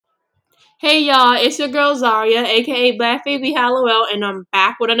Hey y'all, it's your girl Zaria, aka Black Phoebe Hallowell, and I'm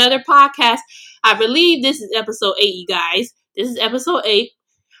back with another podcast. I believe this is episode 8, you guys. This is episode 8.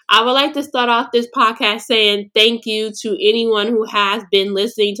 I would like to start off this podcast saying thank you to anyone who has been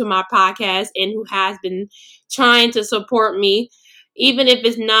listening to my podcast and who has been trying to support me. Even if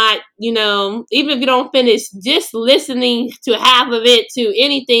it's not, even if you don't finish, just listening to half of it to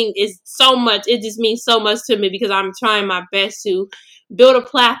anything is so much. It just means so much to me because I'm trying my best to build a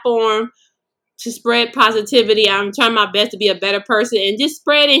platform to spread positivity. I'm trying my best to be a better person and just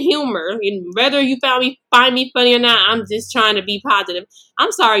spreading humor. And whether you find me funny or not, I'm just trying to be positive.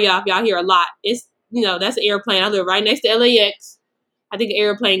 I'm sorry, y'all, if y'all hear a lot. It's, that's an airplane. I live right next to LAX. I think an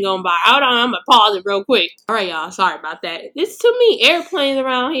airplane going by. Hold on, I'm going to pause it real quick. All right, y'all, sorry about that. It's too many airplanes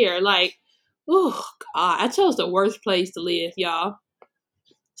around here. Like, oh, God, I chose the worst place to live, y'all.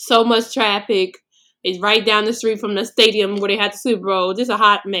 So much traffic. It's right down the street from the stadium where they had the Super Bowl. Just a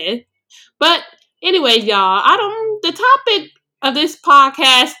hot mess. But anyways, y'all, the topic of this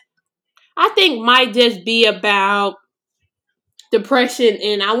podcast, I think might just be about depression.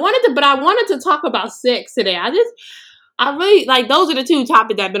 And I wanted to talk about sex today. I really, like, those are the two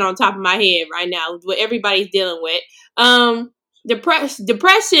topics that have been on top of my head right now, what everybody's dealing with.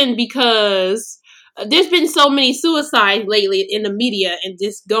 Depression because there's been so many suicides lately in the media and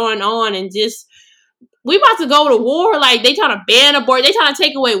just going on and just, we about to go to war. Like, they trying to ban abortion. They trying to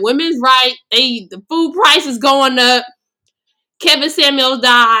take away women's rights. The food price is going up. Kevin Samuels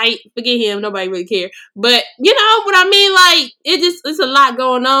died. Forget him. Nobody really care. But you know what I mean? Like, it's a lot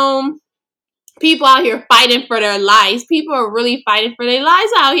going on. People out here fighting for their lives. People are really fighting for their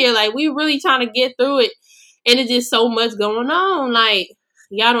lives out here. Like, we really trying to get through it. And it's just so much going on. Like,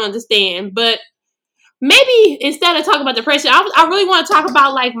 y'all don't understand. But maybe instead of talking about depression, I really want to talk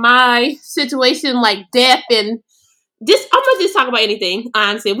about, like, my situation, like death, and I'm gonna just talk about anything.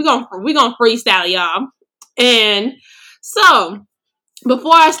 Honestly, we're gonna freestyle, y'all. And so,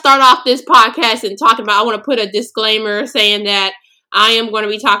 before I start off this podcast and talking about, I want to put a disclaimer saying that I am going to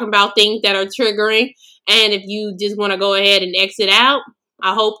be talking about things that are triggering. And if you just want to go ahead and exit out,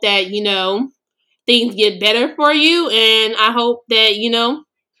 I hope that things get better for you, and I hope that you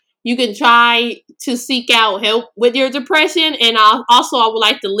can try to seek out help with your depression. And I would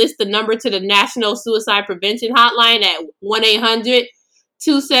like to list the number to the National Suicide Prevention Hotline at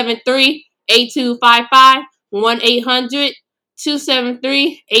 1-800-273-8255.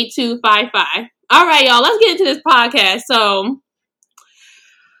 1-800-273-8255. All right, y'all, let's get into this podcast. So,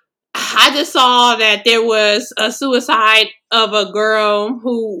 I just saw that there was a suicide of a girl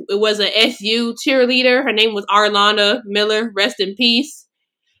who was an SU cheerleader. Her name was Arlana Miller. Rest in peace.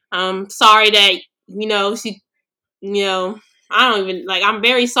 Sorry that, she, I'm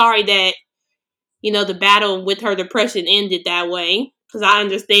very sorry that, the battle with her depression ended that way. Because I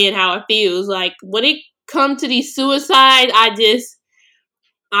understand how it feels. Like, when it comes to these suicides, I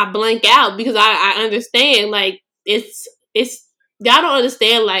blank out because I understand. Like, y'all don't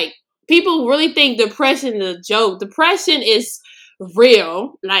understand. Like, people really think depression is a joke. Depression is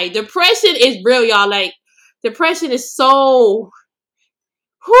real. Like, depression is real, y'all. Like, depression is so,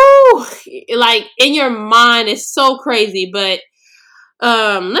 like, in your mind, it's so crazy. But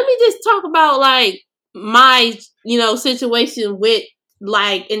let me just talk about, like, my situation with,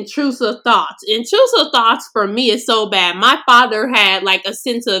 like, intrusive thoughts. Intrusive thoughts for me is so bad. My father had, like, a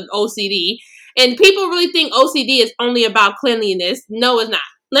sense of OCD, and people really think OCD is only about cleanliness. No, it's not.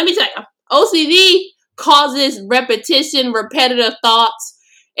 Let me tell you, OCD causes repetitive thoughts,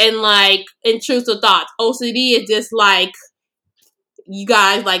 and, like, intrusive thoughts. OCD is just, like, you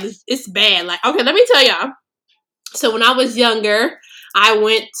guys, like, it's bad. Like, okay, let me tell y'all. So when I was younger, I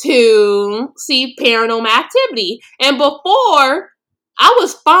went to see Paranormal Activity. And before, I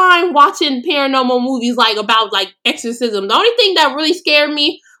was fine watching paranormal movies, like, about, like, exorcism. The only thing that really scared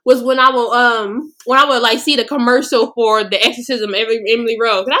me was when I would like see the commercial for the exorcism Emily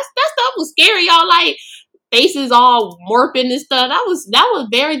Rose. That stuff was scary, y'all. Like, faces all morphing and stuff. That was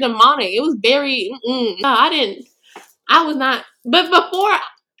very demonic. It was very no, I was not. But before,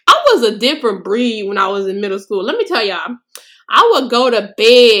 I was a different breed when I was in middle school. Let me tell y'all. I would go to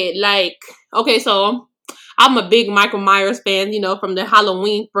bed, like, okay, so I'm a big Michael Myers fan, from the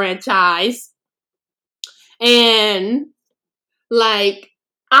Halloween franchise. And, like,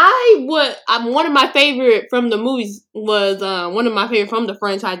 one of my favorite from the movies was, one of my favorite from the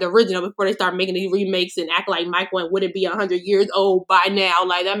franchise, the original, before they start making these remakes and act like Michael wouldn't be 100 years old by now.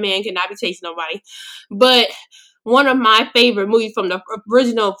 Like, that man cannot be chasing nobody. But one of my favorite movies from the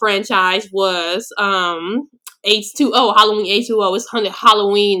original franchise was H2O, Halloween H2O. It's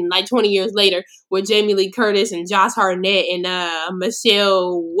Halloween like 20 years later with Jamie Lee Curtis and Josh Hartnett and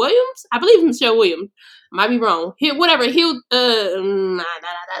Michelle Williams. I believe Michelle Williams. Might be wrong. Whatever.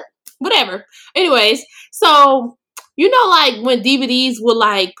 Anyways, so like when DVDs will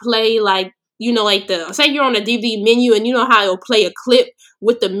like play like like the say you're on a DVD menu and you know how it'll play a clip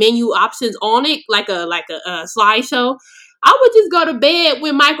with the menu options on it like a slideshow. I would just go to bed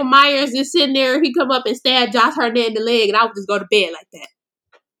with Michael Myers just sitting there. He come up and stab Josh Hartnett in the leg, and I would just go to bed like that.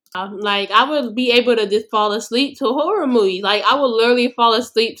 Like I would be able to just fall asleep to horror movies. Like I would literally fall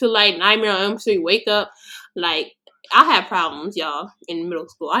asleep to like Nightmare on Elm Street, wake up. Like I had problems, y'all, in middle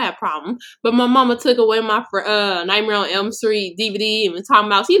school. I had problems, but my mama took away my Nightmare on Elm Street DVD and was talking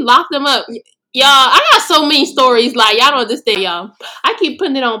about she locked them up. Y'all, I got so many stories. Like y'all don't understand, y'all. I keep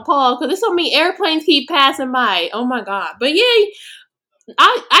putting it on pause because there's so many airplanes keep passing by. Oh my god! But yeah,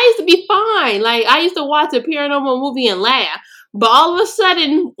 I used to be fine. Like I used to watch a paranormal movie and laugh. But all of a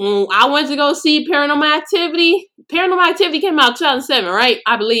sudden, when I went to go see Paranormal Activity came out 2007, right?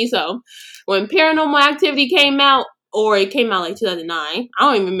 I believe so. When Paranormal Activity came out, or it came out like 2009. I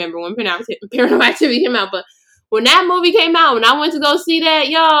don't even remember when Paranormal Activity came out. But when that movie came out, when I went to go see that,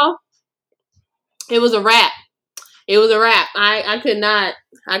 y'all, it was a wrap. It was a wrap. I could not.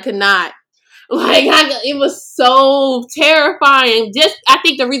 Like, it was so terrifying. I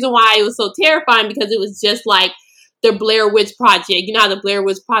think the reason why it was so terrifying because it was just like the Blair Witch Project. You know how the Blair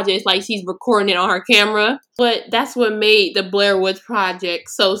Witch Project is like she's recording it on her camera? But that's what made the Blair Witch Project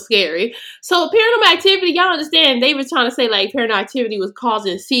so scary. So Paranormal Activity, y'all understand, they were trying to say like Paranormal Activity was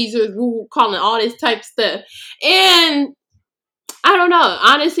causing seizures, calling all this type of stuff. And I don't know.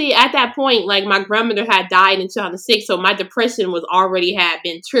 Honestly, at that point, like my grandmother had died in 2006, so my depression was already had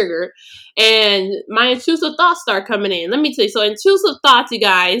been triggered, and my intrusive thoughts start coming in. Let me tell you. So intrusive thoughts, you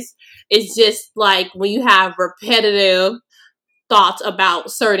guys, is just like when you have repetitive thoughts about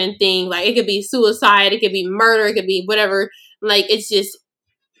certain things. Like it could be suicide, it could be murder, it could be whatever. Like it's just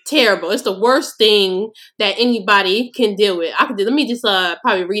terrible. It's the worst thing that anybody can deal with. Let me just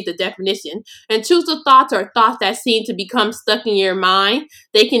probably read the definition. Intrusive thoughts are thoughts that seem to become stuck in your mind.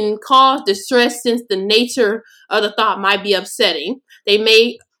 They can cause distress since the nature of the thought might be upsetting. They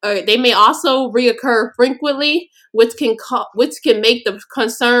may also reoccur frequently, which can make the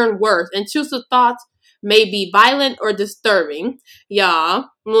concern worse. Intrusive thoughts may be violent or disturbing. Y'all,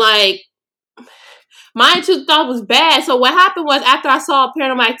 like my intrusive thought was bad. So what happened was after I saw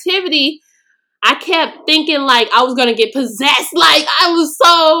Paranormal Activity, I kept thinking like I was gonna get possessed. Like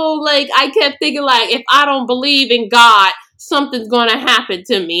I kept thinking like if I don't believe in God, something's gonna happen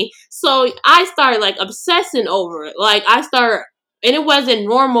to me. So I started like obsessing over it. And it wasn't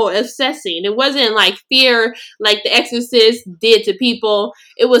normal obsessing. It wasn't like fear like The Exorcist did to people.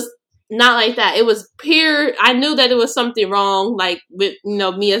 It was not like that. It was pure. I knew that there was something wrong, like with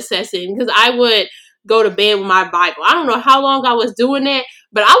me obsessing, because I would go to bed with my Bible. I don't know how long I was doing that,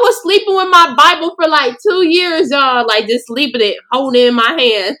 but I was sleeping with my Bible for like 2 years, y'all. Like just sleeping it, holding it in my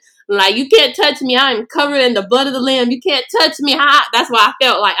hand. Like you can't touch me. I am covered in the blood of the Lamb. You can't touch me. That's what I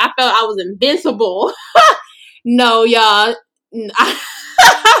felt like. I felt I was invincible. No, y'all. I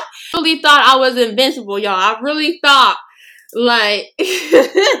really thought I was invincible, y'all. I really thought like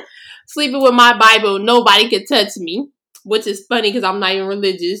sleeping with my Bible, nobody could touch me. Which is funny because I'm not even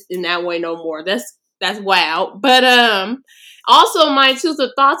religious in that way no more. That's wild. But also my intrusive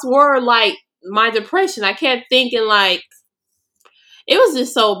thoughts were like my depression. I kept thinking like it was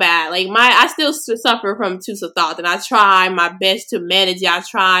just so bad. Like I still suffer from intrusive thoughts, and I try my best to manage it. I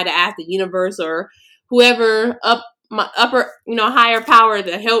try to ask the universe or whoever my upper higher power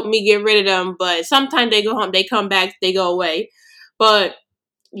to help me get rid of them. But sometimes they go home, they come back, they go away. But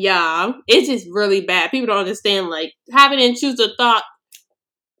yeah, it's just really bad. People don't understand, like, having an intrusive thought,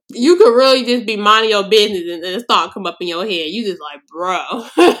 you could really just be minding your business and a thought come up in your head. You just like, bro.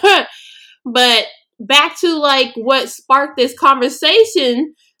 But back to, like, what sparked this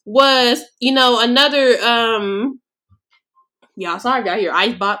conversation was, another, y'all, sorry, y'all hear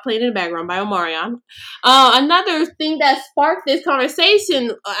Icebot playing in the background by Omarion. Another thing that sparked this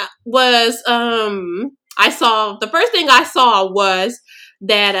conversation was, the first thing I saw was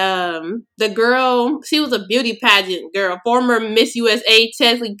that the girl, she was a beauty pageant girl, former Miss USA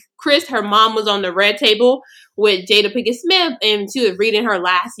Chesley Chris. Her mom was on the red table with Jada Pinkett Smith, and she was reading her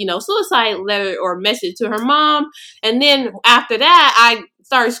last, suicide letter or message to her mom. And then after that, I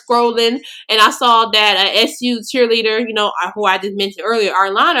started scrolling, and I saw that a SU cheerleader, who I just mentioned earlier,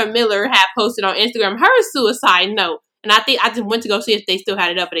 Arlana Miller, had posted on Instagram her suicide note. And I think I just went to go see if they still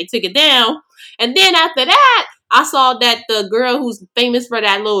had it up, but they took it down. And then after that, I saw that the girl who's famous for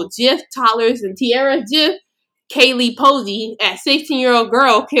that little GIF, Toddlers and Tiara GIF, Kaylee Posey, a 16-year-old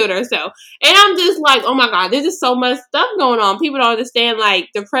girl, killed herself. And I'm just like, oh my God, there's just so much stuff going on. People don't understand, like,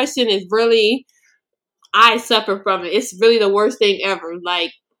 depression is really, I suffer from it. It's really the worst thing ever.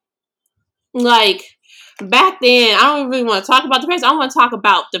 Like back then, I don't really want to talk about depression. I want to talk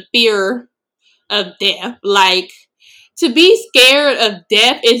about the fear of death. Like, to be scared of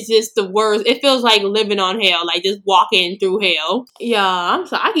death is just the worst. It feels like living on hell, like just walking through hell. Yeah, I'm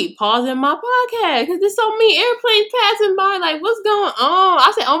sorry. I keep pausing my podcast because there's so many airplanes passing by. Like, what's going on?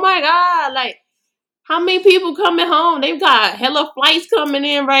 I said, oh my God, like, how many people coming home? They've got hella flights coming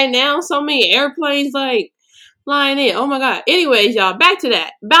in right now. So many airplanes, like, flying in. Oh my God. Anyways, y'all, back to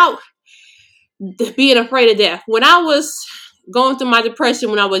that. About being afraid of death. When I was going through my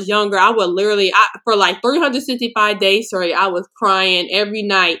depression when I was younger, I would literally, for like 365 days straight, I was crying every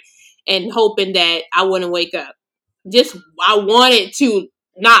night and hoping that I wouldn't wake up. Just, I wanted to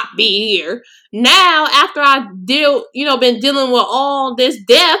not be here. Now, after I been dealing with all this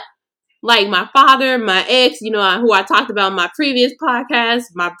death, like my father, my ex, who I talked about in my previous podcast,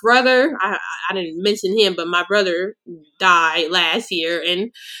 my brother, I didn't mention him, but my brother died last year,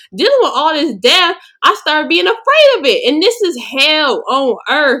 and dealing with all this death, I started being afraid of it. And this is hell on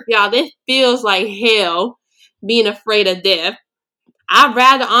earth, y'all. This feels like hell, being afraid of death. I'd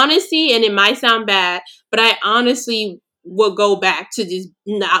rather, honestly, and it might sound bad, but I honestly would go back to just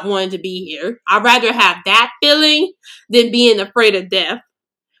not wanting to be here. I'd rather have that feeling than being afraid of death.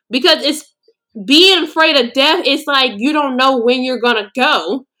 Because it's being afraid of death, it's like you don't know when you're gonna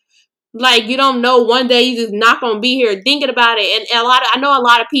go. Like, you don't know, one day you just not gonna be here. Thinking about it, and I know a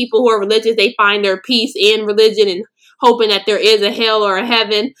lot of people who are religious, they find their peace in religion and hoping that there is a hell or a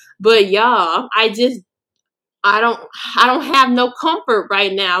heaven. But y'all, I don't have no comfort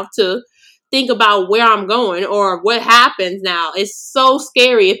right now to think about where I'm going or what happens now. It's so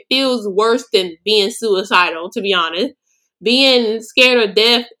scary. It feels worse than being suicidal, to be honest. Being scared of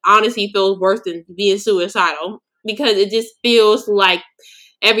death honestly feels worse than being suicidal because it just feels like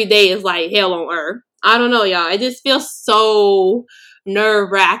every day is like hell on earth. I don't know, y'all. It just feels so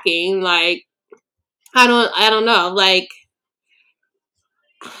nerve-wracking. Like, I don't know. Like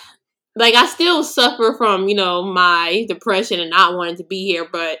I still suffer from, my depression and not wanting to be here,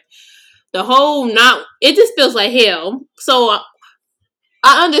 but it just feels like hell. So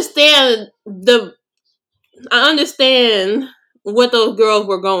I understand what those girls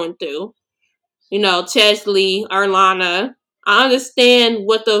were going through. Chesley, Arlana. I understand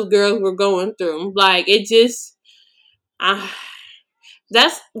what those girls were going through. Like, it just,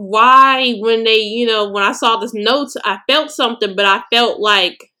 that's why when when I saw this notes, I felt something, but I felt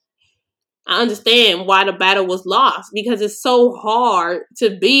like I understand why the battle was lost because it's so hard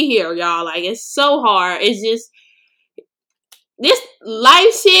to be here, y'all. Like, it's so hard. It's just, this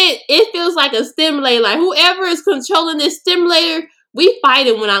life shit, it feels like a stimulator. Like, whoever is controlling this stimulator, we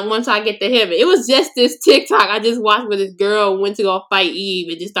fighting once I get to heaven. It was just this TikTok I just watched where this girl went to go fight Eve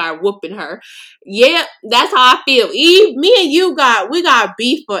and just started whooping her. Yeah, that's how I feel. Eve, me and you we got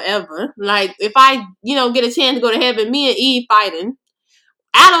beef forever. Like, if I, get a chance to go to heaven, me and Eve fighting.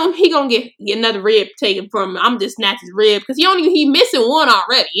 Adam, he gonna get another rib taken from him. I'm just snatch his rib because he missing one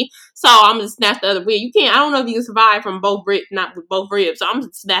already. So I'm just snatch the other rib. You can't. I don't know if you can survive from not with both ribs. So I'm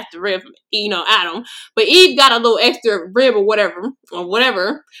just snatch the rib from Adam. But Eve got a little extra rib or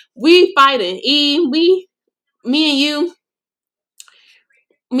whatever. We fighting Eve. Me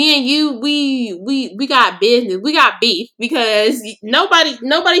and you, we got business. We got beef because nobody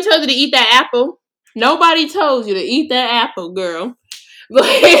told you to eat that apple. Nobody told you to eat that apple, girl.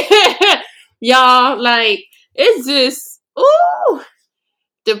 Y'all, like, it's just, ooh,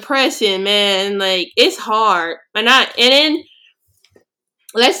 depression, man. Like, it's hard. And then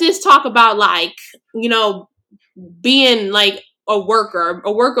let's just talk about, like, being like a worker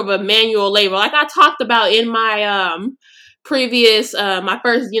of a manual labor. Like I talked about in my previous my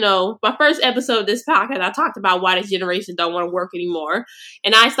first episode of this podcast, I talked about why this generation don't want to work anymore.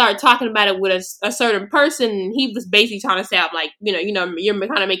 And I started talking about it with a certain person, and he was basically trying to say, I'm like, you're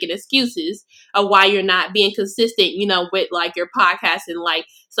kind of making excuses of why you're not being consistent, with like your podcast and like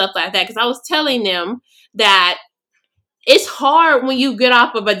stuff like that. Because I was telling them that it's hard when you get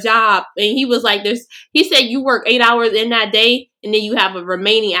off of a job, and he was like, he said you work 8 hours in that day and then you have a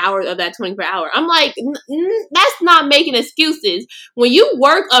remaining hour of that 24 hour. I'm like, that's not making excuses. When you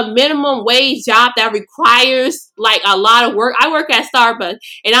work a minimum wage job that requires like a lot of work, I work at Starbucks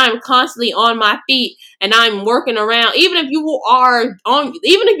and I'm constantly on my feet and I'm working around. Even if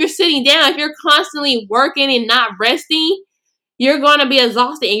you're sitting down, if you're constantly working and not resting, you're going to be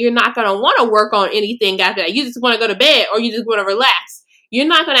exhausted and you're not going to want to work on anything after that. You just want to go to bed or you just want to relax. You're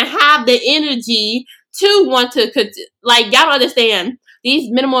not going to have the energy to want to, like, y'all don't understand.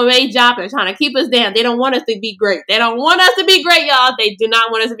 These minimum wage jobs are trying to keep us down. They don't want us to be great. They don't want us to be great, y'all. They do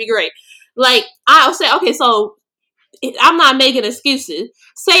not want us to be great. Like, I'll say, okay, so I'm not making excuses.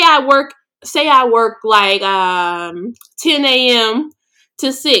 Say I work like 10 a.m.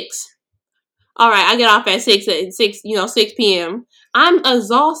 to 6. All right, I get off at 6 p.m. I'm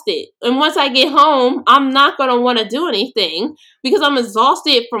exhausted. And once I get home, I'm not going to want to do anything because I'm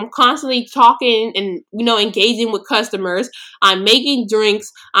exhausted from constantly talking and, engaging with customers. I'm making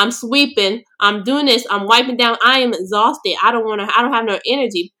drinks. I'm sweeping. I'm doing this. I'm wiping down. I am exhausted. I don't have no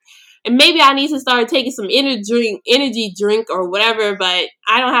energy. And maybe I need to start taking some energy drink or whatever, but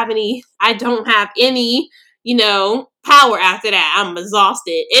I don't have any, power after that. I'm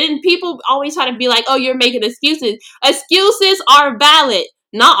exhausted. And people always try to be like, oh, you're making excuses. Excuses are valid.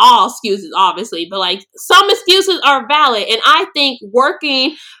 Not all excuses, obviously, but like some excuses are valid. And I think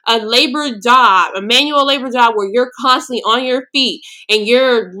working a manual labor job where you're constantly on your feet and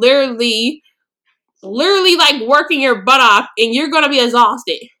you're literally like working your butt off and you're going to be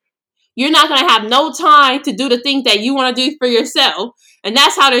exhausted. You're not going to have no time to do the things that you want to do for yourself. And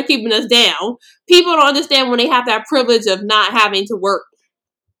that's how they're keeping us down. People don't understand when they have that privilege of not having to work.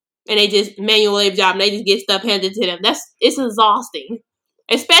 And they just manual labor job and they just get stuff handed to them. It's exhausting.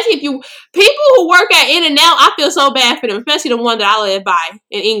 Especially people who work at In-N-Out, I feel so bad for them. Especially the one that I live by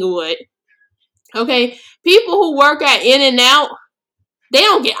in Inglewood. Okay? People who work at In-N-Out,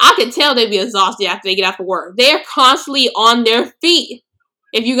 I can tell they be exhausted after they get off of work. They're constantly on their feet.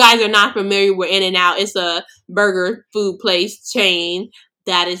 If you guys are not familiar with In-N-Out, it's a burger food place chain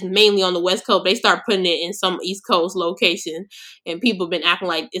that is mainly on the West Coast. They start putting it in some East Coast location, and people have been acting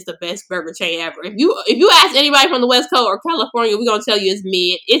like it's the best burger chain ever. If you ask anybody from the West Coast or California, we're gonna tell you it's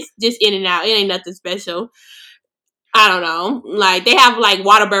mid. It's just In-N-Out. It ain't nothing special. I don't know. Like, they have, like,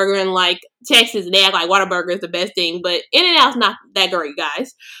 Whataburger in, like, Texas, and they act like Whataburger is the best thing, but In-N-Out's not that great,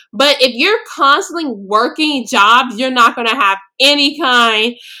 guys. But if you're constantly working jobs, you're not going to have any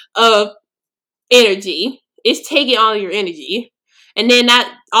kind of energy. It's taking all your energy. And then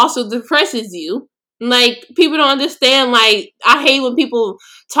that also depresses you. Like, people don't understand, like, I hate when people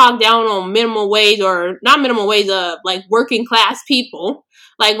talk down on minimum wage, or not minimum wage, like, working class people.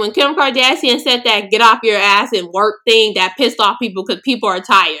 Like, when Kim Kardashian said that get off your ass and work thing, that pissed off people because people are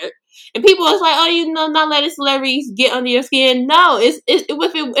tired. And people was like, oh, not letting celebrities get under your skin. No, if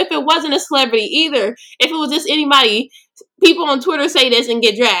it wasn't a celebrity either, if it was just anybody, people on Twitter say this and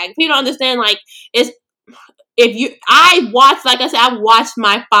get dragged. People don't understand, like, I watched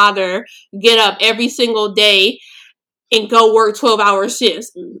my father get up every single day and go work 12-hour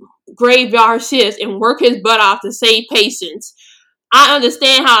shifts, graveyard shifts, and work his butt off to save patients. I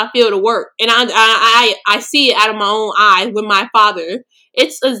understand how I feel to work, and I see it out of my own eyes with my father.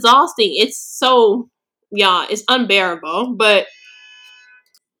 It's exhausting. It's so, it's unbearable. But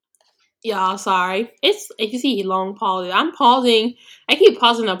y'all, sorry. You see long pauses. I'm pausing. I keep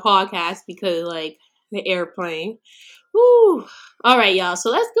pausing the podcast because, like, the airplane. Woo. All right, y'all.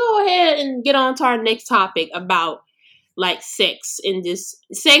 So let's go ahead and get on to our next topic about, like, sex in this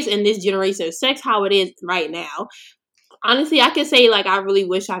generation. Sex how it is right now. Honestly, I could say, like, I really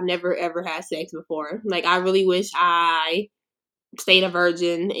wish I've never ever had sex before. Like, I really wish I stayed a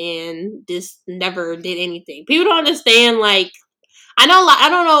virgin and just never did anything. People don't understand, like, I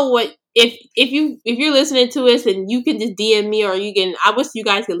don't know what, if you're listening to us and you can just DM me, or I wish you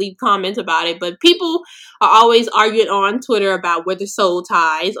guys could leave comments about it, but people are always arguing on Twitter about whether soul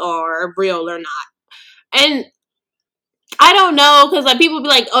ties are real or not. And I don't know, because, like, people be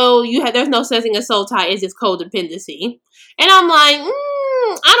like, oh, there's no such thing as soul tie, it's just codependency. And I'm like,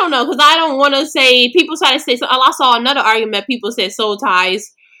 I don't know, because I don't want to say, people try to say, so I saw another argument, people said soul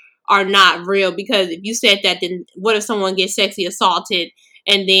ties are not real, because if you said that, then what if someone gets sexually assaulted,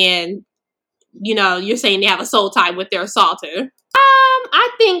 and then, you're saying they have a soul tie with their assaulter? I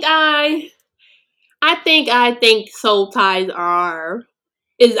think soul ties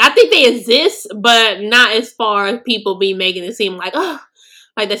I think they exist, but not as far as people be making it seem like, oh,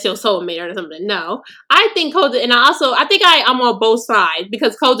 like that's your soulmate or something. No, I think I think I'm on both sides,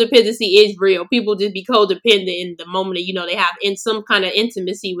 because codependency is real. People just be codependent in the moment that, they have in some kind of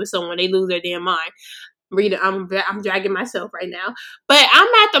intimacy with someone, they lose their damn mind. Rita, I'm dragging myself right now, but I'm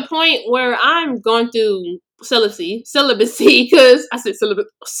at the point where I'm going through celibacy, because I said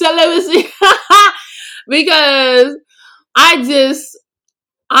celibacy, because I just,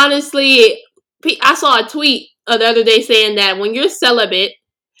 honestly, I saw a tweet the other day saying that when you're celibate,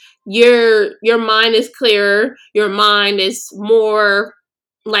 your mind is clearer, your mind is more,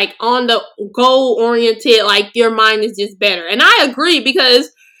 like, on the goal oriented, like, your mind is just better. And I agree, because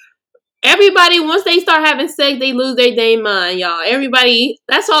Everybody, once they start having sex, they lose their damn mind, y'all. Everybody,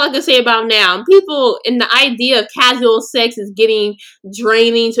 that's all I can say about now. People, and the idea of casual sex is getting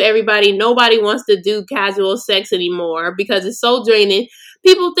draining to everybody. Nobody wants to do casual sex anymore because it's so draining.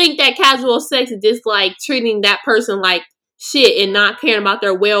 People think that casual sex is just like treating that person like shit and not caring about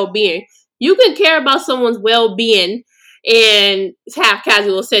their well-being. You can care about someone's well-being and have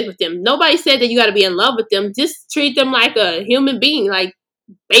casual sex with them. Nobody said that you got to be in love with them. Just treat them like a human being, like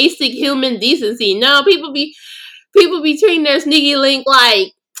basic human decency. No, people be treating their sneaky link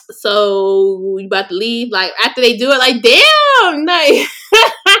like, so you about to leave? Like after they do it, like damn, like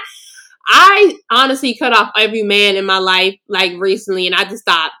I honestly cut off every man in my life like recently, and I just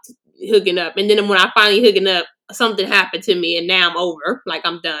stopped hooking up. And then when I finally hooking up, something happened to me, and now I'm over. Like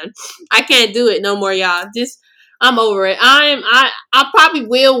I'm done. I can't do it no more, y'all. Just I'm over it. I probably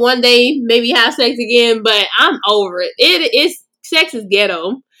will one day maybe have sex again, but I'm over it. It's sex is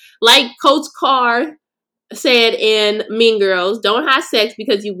ghetto. Like Coach Carr said in Mean Girls, don't have sex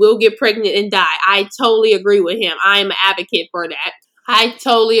because you will get pregnant and die. I totally agree with him. I am an advocate for that. I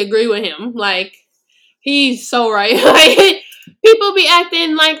totally agree with him. Like, he's so right. Like, people be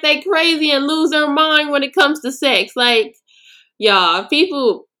acting like they crazy and lose their mind when it comes to sex. Like, y'all,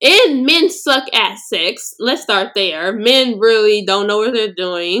 people and men suck at sex. Let's start there. Men really don't know what they're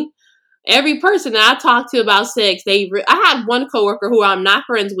doing. Every person that I talk to about sex, I had one coworker who I'm not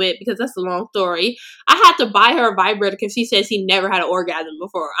friends with because that's a long story. I had to buy her a vibrator because she said she never had an orgasm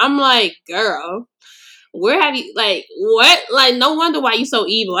before. I'm like, girl, where have you, like, what? Like, no wonder why you so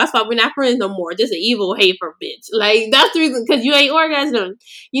evil. That's why we're not friends no more. Just an evil hater bitch. Like, that's the reason, because you ain't orgasm.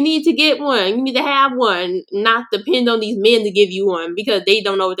 You need to get one. You need to have one. Not depend on these men to give you one because they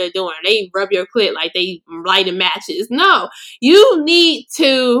don't know what they're doing. They rub your clit like they lighting matches. No, you need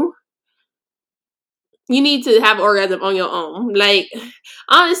to have orgasm on your own. Like,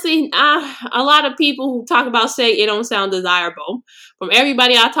 honestly, a lot of people who talk about sex, it don't sound desirable. From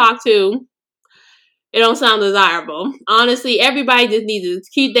everybody I talk to, it don't sound desirable. Honestly, everybody just needs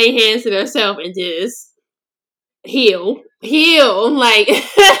to keep their hands to themselves and just heal. Heal. Like,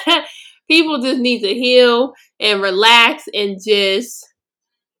 people just need to heal and relax and just,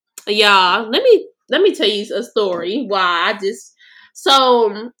 y'all, let me tell you a story why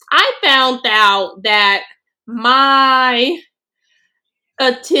I found out that my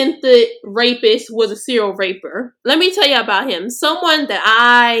attempted rapist was a serial raper. Let me tell you about him. Someone that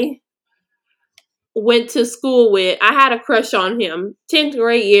I went to school with, I had a crush on him 10th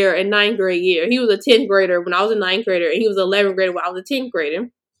grade year and 9th grade year. He was a 10th grader when I was a 9th grader, and he was an 11th grader when I was a 10th grader.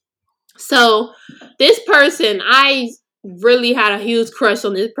 So this person, I really had a huge crush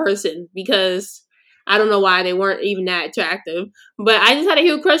on this person because I don't know why they weren't even that attractive, but I just had a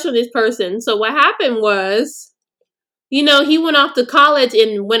huge crush on this person. So what happened was, he went off to college,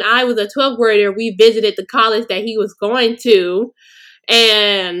 and when I was a 12th grader, we visited the college that he was going to,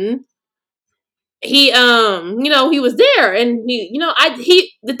 and he was there, and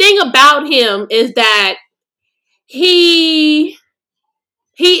the thing about him is that he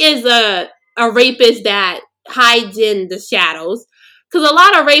is a rapist that hides in the shadows. Because a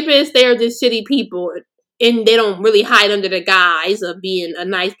lot of rapists, they're just shitty people, and they don't really hide under the guise of being a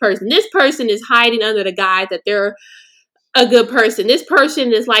nice person. This person is hiding under the guise that they're a good person. This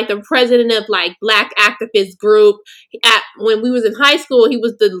person is like the president of like black activist group. When we was in high school, he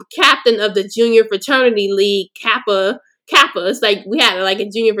was the captain of the junior fraternity league, Kappa. It's like we had like a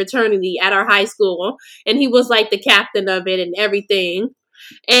junior fraternity at our high school, and he was like the captain of it and everything.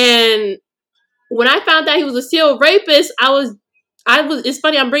 And when I found out he was a serial rapist, it's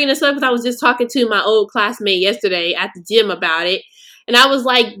funny I'm bringing this up because I was just talking to my old classmate yesterday at the gym about it, and I was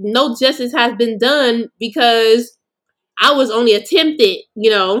like, no justice has been done because I was only attempted,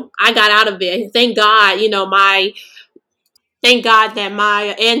 I got out of it. Thank God that my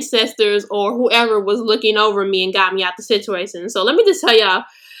ancestors or whoever was looking over me and got me out the situation. So let me just tell y'all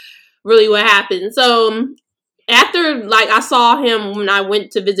really what happened. So after, like, I saw him when I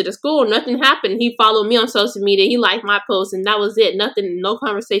went to visit a school, nothing happened. He followed me on social media. He liked my post, and that was it. Nothing, no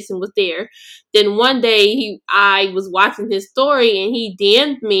conversation was there. Then one day, I was watching his story, and he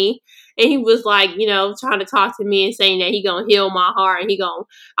DM'd me, and he was like, trying to talk to me and saying that he gonna heal my heart, and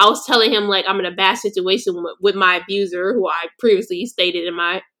I was telling him, like, I'm in a bad situation with my abuser, who I previously stated in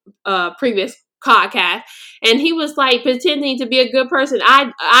my previous podcast, and he was like pretending to be a good person.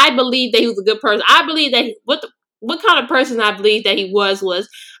 I believe that he was a good person. I believe that what kind of person I believe that he was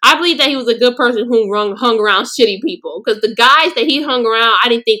I believe that he was a good person who hung around shitty people, because the guys that he hung around, I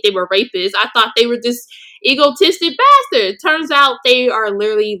didn't think they were rapists. I thought they were just egotistic bastards. Turns out they are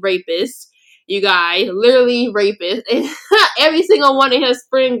literally rapists, you guys, literally rapists. And every single one in his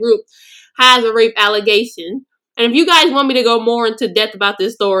friend group, has a rape allegation. And if you guys want me to go more into depth about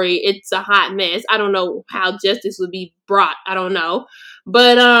this story, it's a hot mess. I don't know how justice would be brought. I don't know.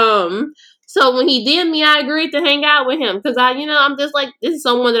 But, so when he did me, I agreed to hang out with him because I'm just like, this is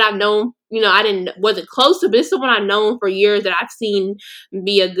someone that I've known, wasn't close to, but it's someone I've known for years that I've seen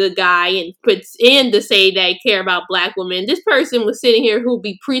be a good guy and puts in to say that I care about black women. This person was sitting here who'll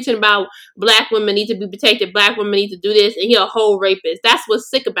be preaching about black women need to be protected, black women need to do this, and he a whole rapist. That's what's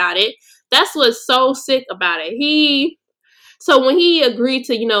sick about it. That's what's so sick about it. So when he agreed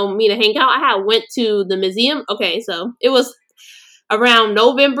to, me to hang out, I had went to the museum. Okay, so it was around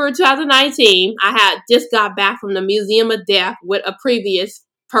November 2019, I had just got back from the Museum of Death with a previous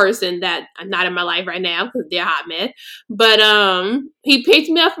person that I'm not in my life right now because they're hot mess. But he picked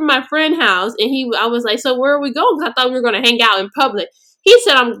me up from my friend's house, and I was like, so where are we going? Because I thought we were going to hang out in public. He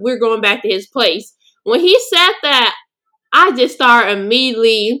said we're going back to his place. When he said that, I just started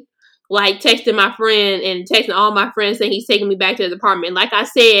immediately like texting my friend and texting all my friends saying he's taking me back to his apartment. Like I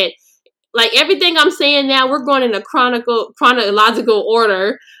said, like everything I'm saying now, we're going in a chronological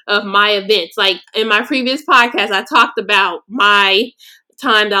order of my events. Like in my previous podcast, I talked about my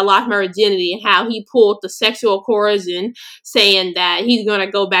time that I lost my virginity and how he pulled the sexual coercion, saying that he's going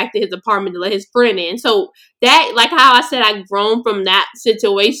to go back to his apartment to let his friend in. So that, like how I said, I grown from that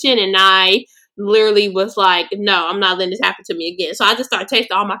situation, and I literally was like, no, I'm not letting this happen to me again. So I just started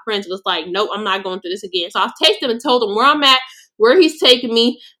texting all my friends, was like, nope, I'm not going through this again. So I texted them and told them where I'm at, where he's taking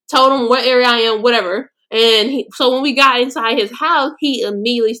me, told him what area I am, whatever. And so when we got inside his house, he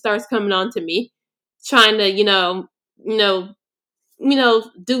immediately starts coming on to me, trying to,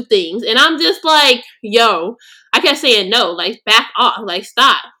 do things. And I'm just like, yo, I kept saying no, like back off, like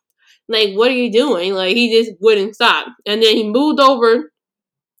stop. Like, what are you doing? Like, he just wouldn't stop. And then he moved over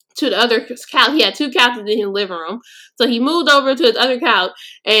to the other couch. He had two couches in his living room. So he moved over to his other couch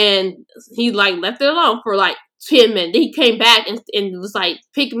and he like left it alone for like 10 minutes. Then he came back and was like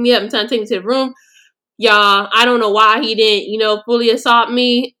picking me up and trying to take me to the room. Y'all, I don't know why he didn't, fully assault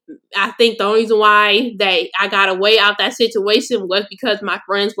me. I think the only reason why that I got away out that situation was because my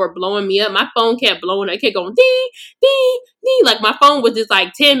friends were blowing me up. My phone kept blowing up. It kept going ding, ding, ding. Like my phone was just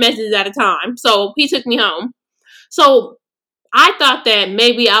like 10 messages at a time. So he took me home. So I thought that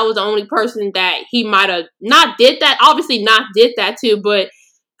maybe I was the only person that he might have not did that. Obviously not did that to, but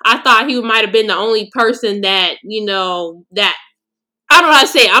I thought he might have been the only person that, that I don't know how to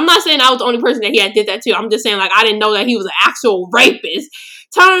say it. I'm not saying I was the only person that he had did that to. I'm just saying like I didn't know that he was an actual rapist.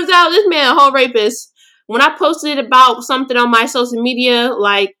 Turns out this man a whole rapist. When I posted about something on my social media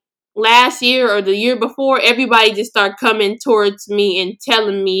like last year or the year before, everybody just started coming towards me and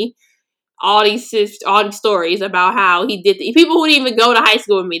telling me all these stories about how he did. People who didn't even go to high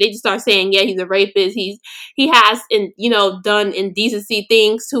school with me, they just start saying, yeah, he's a rapist. He has done indecency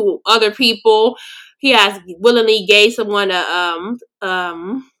things to other people. He has willingly gave someone a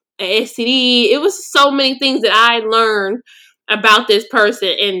STD. It was so many things that I learned about this person,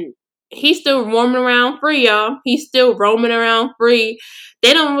 and he's still roaming around free, y'all. He's still roaming around free.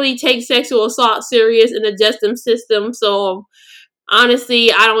 They don't really take sexual assault serious in the justice system, so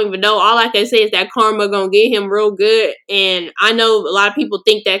honestly, I don't even know. All I can say is that karma gonna get him real good. And I know a lot of people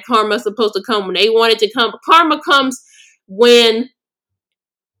think that karma's supposed to come when they want it to come. Karma comes when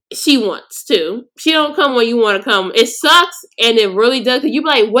she wants to. She don't come when you want to come. It sucks, and it really does. Cause you be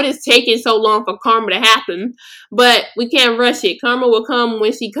like, what is taking so long for karma to happen? But we can't rush it. Karma will come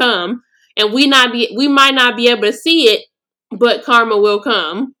when she come, and we might not be able to see it, but karma will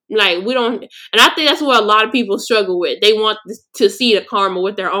come. Like we don't, and I think that's what a lot of people struggle with. They want to see the karma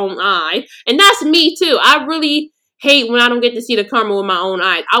with their own eye, and that's me too. I really hate when I don't get to see the karma with my own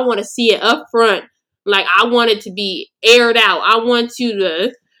eyes. I want to see it up front. Like I want it to be aired out. I want you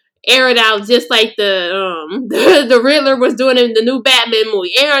to air it out just like the Riddler was doing in the new Batman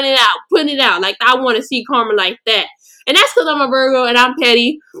movie, airing it out, putting it out. Like I want to see karma like that, and that's because I'm a Virgo and I'm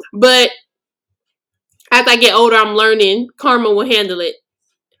petty. But as I get older, I'm learning karma will handle it.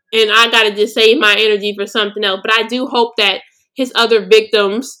 And I gotta just save my energy for something else. But I do hope that his other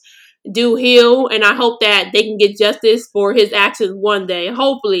victims do heal, and I hope that they can get justice for his actions one day.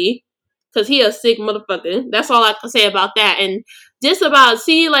 Hopefully, because he a sick motherfucker. That's all I can say about that. And just about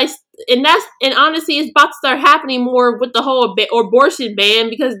and honestly, it's about to start happening more with the whole abortion ban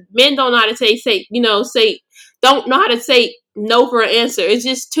because men don't know how to don't know how to say no for an answer. It's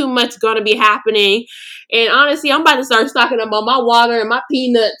just too much gonna be happening. And honestly, I'm about to start stocking up on my water and my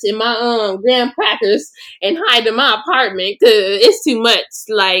peanuts and my graham crackers and hide in my apartment because it's too much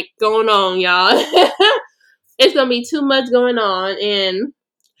like going on, y'all. It's gonna be too much going on, and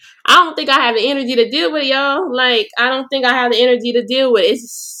I don't think I have the energy to deal with it, y'all. Like, I don't think I have the energy to deal with it.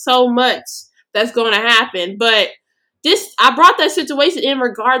 It's so much that's going to happen. But I brought that situation in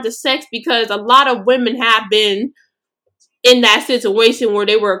regard to sex because a lot of women have been in that situation where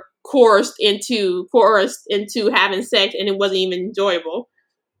they were coerced into having sex and it wasn't even enjoyable.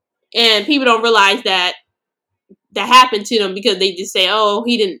 And people don't realize that happened to them because they just say, "Oh,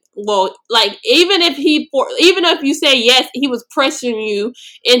 he didn't." Well, like even if you say yes, he was pressuring you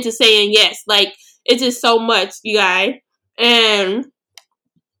into saying yes. Like it's just so much, you guys. And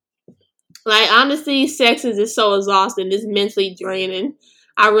like honestly, sex is just so exhausting. It's mentally draining.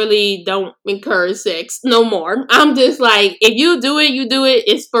 I really don't encourage sex no more. I'm just like, if you do it, you do it.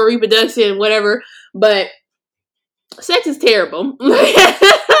 It's for reproduction, whatever. But sex is terrible.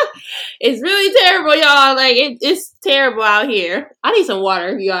 It's really terrible, y'all. Like it's terrible out here. I need some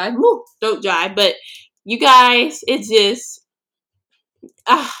water, you guys. Woo, throat dry. But you guys, it's just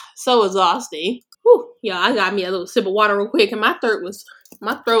so exhausting. Whew, yeah, I got me a little sip of water real quick, and my throat was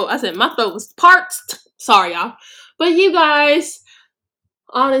parched. Sorry, y'all. But you guys,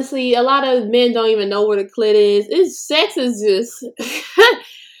 honestly, a lot of men don't even know where the clit is. Sex is just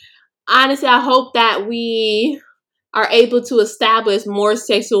honestly, I hope that we are able to establish more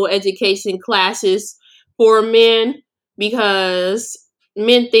sexual education classes for men because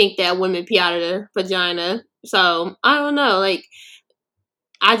men think that women pee out of their vagina. So I don't know. Like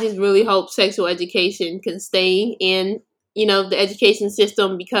I just really hope sexual education can stay in, the education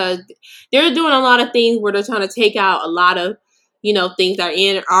system because they're doing a lot of things where they're trying to take out a lot of, things that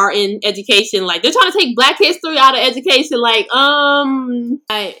are in education. Like they're trying to take Black history out of education. Like,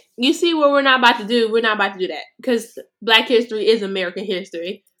 you see what we're not about to do? We're not about to do that because Black history is American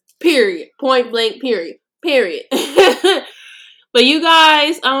history. Period. Point blank. Period. Period. But you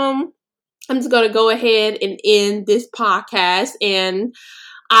guys, I'm just gonna go ahead and end this podcast and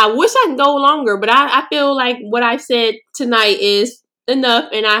I wish I could go longer, but I feel like what I said tonight is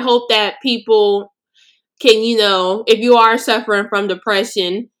enough. And I hope that people can, if you are suffering from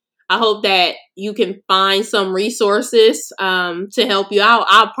depression, I hope that you can find some resources to help you out.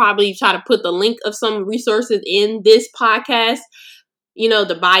 I'll probably try to put the link of some resources in this podcast,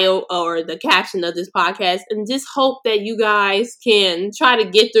 the bio or the caption of this podcast, and just hope that you guys can try to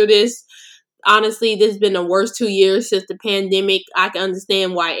get through this. Honestly, this has been the worst 2 years since the pandemic. I can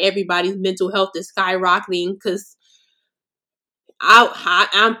understand why everybody's mental health is skyrocketing because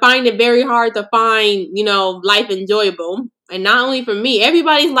I'm finding it very hard to find, life enjoyable. And not only for me,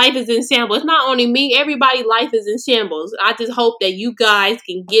 everybody's life is in shambles. It's not only me, everybody's life is in shambles. I just hope that you guys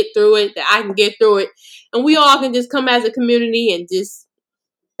can get through it, that I can get through it, and we all can just come as a community and just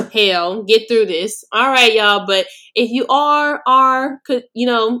get through this. All right, y'all. But if you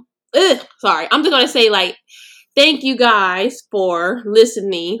sorry, I'm just gonna say like, thank you guys for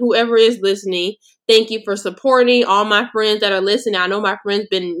listening. Whoever is listening, thank you for supporting all my friends that are listening. I know my friends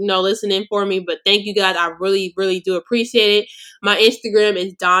been, listening for me, but thank you guys. I really, really do appreciate it. My Instagram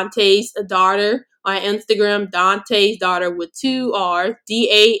is Dante's Daughter. My Instagram, Dante's Daughter with 2 R's,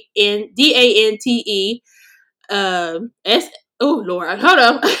 DANTE. S. Oh Lord, hold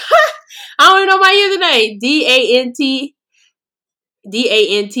on. I don't even know my username. DANTE.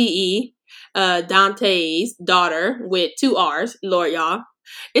 Dante's Daughter with 2 R's. Lord, y'all.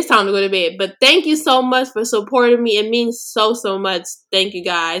 It's time to go to bed. But thank you so much for supporting me. It means so, so much. Thank you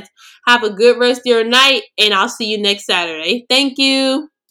guys. Have a good rest of your night, and I'll see you next Saturday. Thank you.